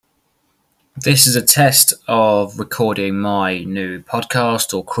This is a test of recording my new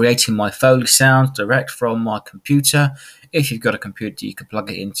podcast or creating my Foley sound direct from my computer. If you've got a computer, you can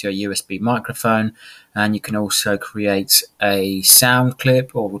plug it into a USB microphone, and you can also create a sound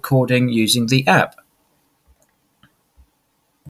clip or recording using the app.